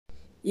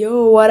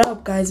Yo, what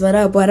up guys? What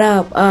up?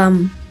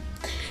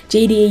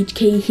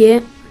 JDHK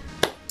here.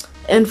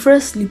 And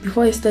firstly,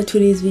 before I start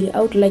today's video, I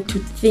would like to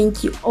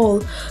thank you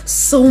all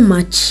so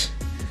much.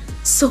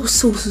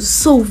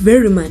 So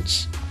very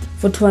much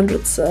for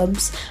 200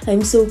 subs.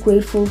 I'm so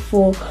grateful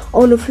for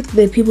all of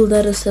the people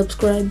that are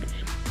subscribed,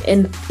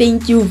 and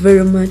thank you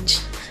very much.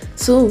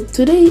 So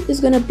today is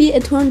gonna be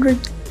a 200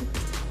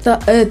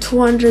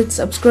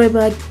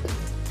 subscriber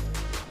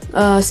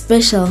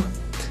special.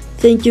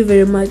 Thank you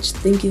very much.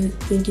 Thank you.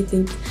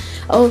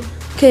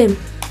 Okay,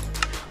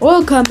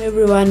 welcome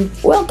everyone,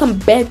 welcome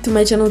back to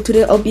my channel.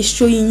 Today I'll be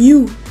showing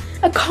you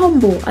a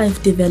combo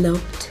I've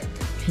developed.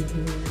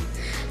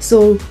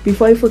 So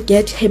before I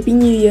forget, happy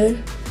new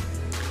year.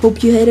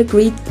 Hope you had a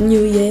great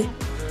new year.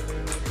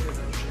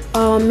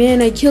 Oh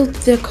man, I killed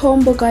the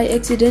combo guy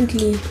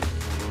accidentally.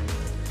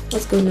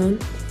 What's going on?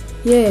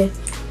 Yeah,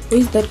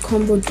 where's that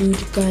combo dude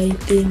guy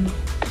thing?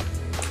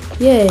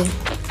 Yeah,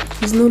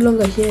 he's no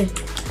longer here.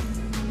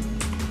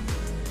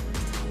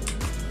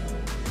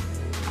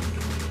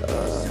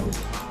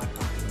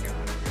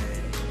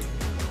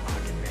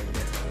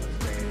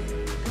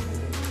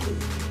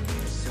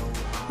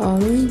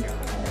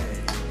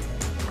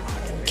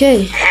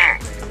 Okay,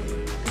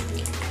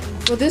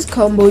 for this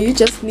combo you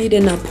just need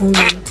an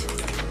opponent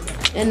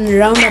and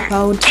round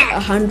about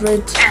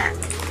 100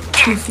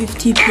 to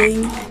 50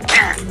 ping.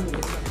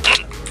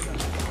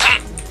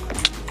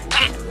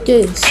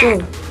 Okay, so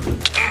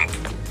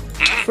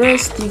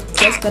first you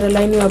just gotta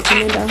line your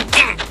opponent up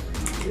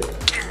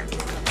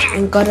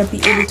and gotta be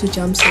able to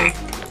jump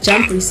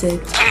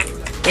reset.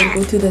 Then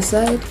go to the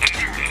side,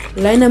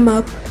 line them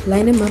up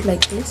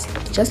like this,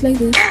 just like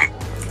this.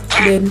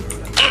 Then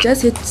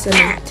just hit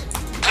select,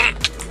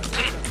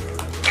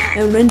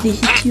 and when they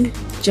hit you,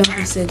 jump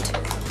reset.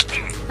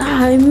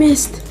 I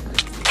missed.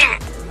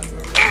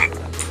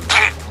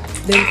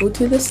 Then go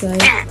to the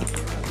side,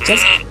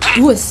 just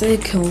do a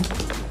circle.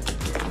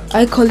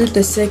 I call it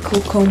the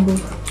circle combo,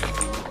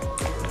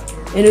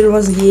 and it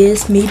was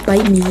made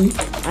by me.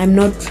 I'm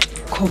not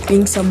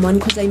copying someone,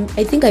 because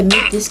I think I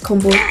made this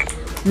combo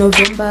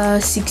November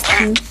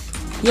 16th.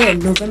 Yeah,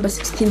 November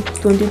 16th,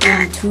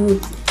 2022.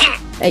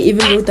 I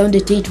even wrote down the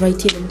date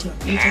right here.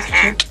 Let me just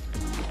check.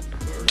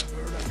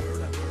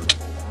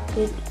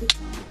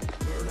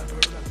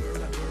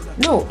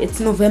 No,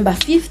 it's November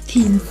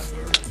 15th.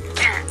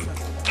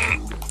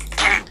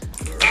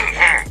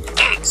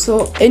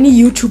 So any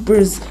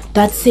YouTubers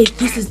that say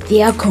this is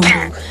their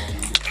combo,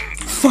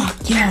 fuck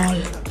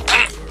y'all.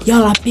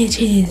 Y'all are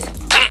bitches.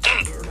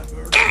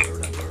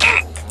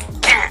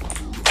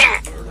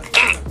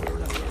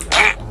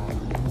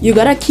 You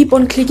gotta keep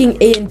on clicking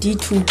A and D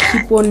to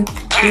keep on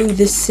doing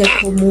this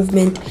circle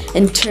movement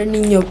and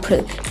turning your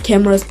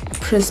camera's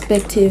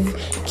perspective.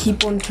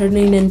 Keep on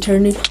turning and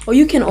turning. Or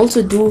you can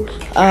also do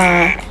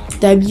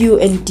W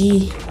and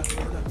D.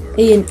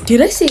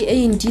 Did I say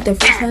A and D the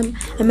first time?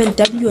 I meant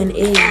W and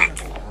A.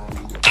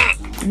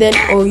 Then,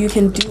 or you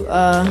can do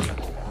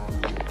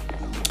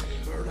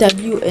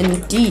W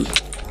and D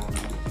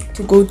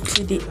to go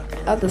to the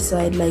other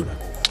side like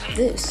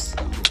this.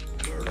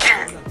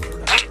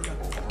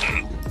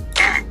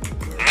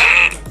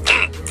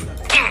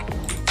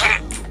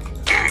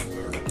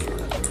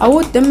 I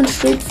would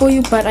demonstrate for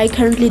you, but I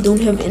currently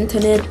don't have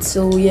internet,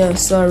 so yeah,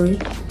 sorry.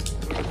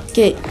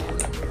 Okay,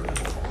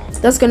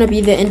 that's gonna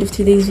be the end of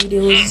today's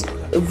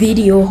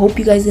video. Hope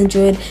you guys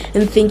enjoyed,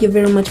 and thank you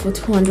very much for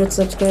 200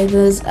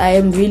 subscribers. I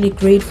am really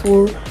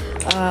grateful.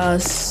 I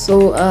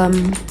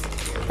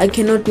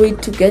cannot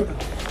wait to get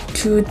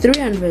to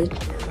 300.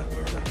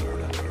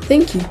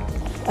 Thank you.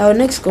 Our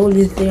next goal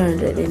is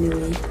 300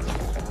 anyway.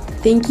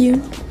 Thank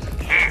you.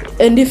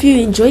 And if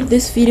you enjoyed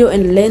this video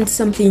and learned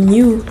something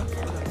new,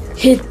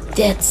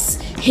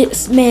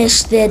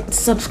 smash that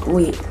subscribe.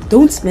 Wait,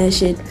 don't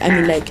smash it. I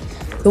mean, like,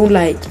 don't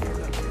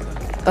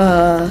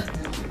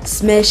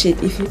smash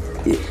it. If you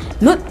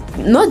not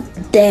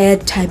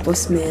that type of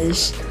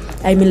smash.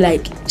 I mean,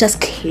 like,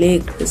 just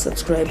click the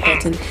subscribe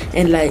button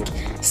and like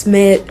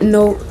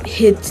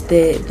hit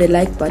the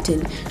like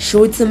button.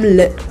 Show it some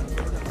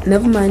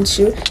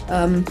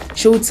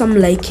show it some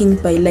liking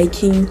by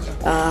liking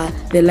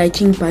the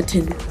liking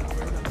button,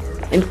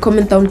 and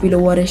comment down below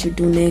what I should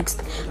do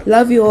next.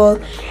 Love you all,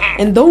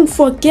 and don't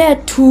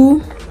forget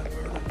to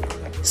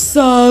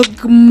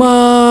suck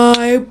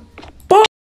my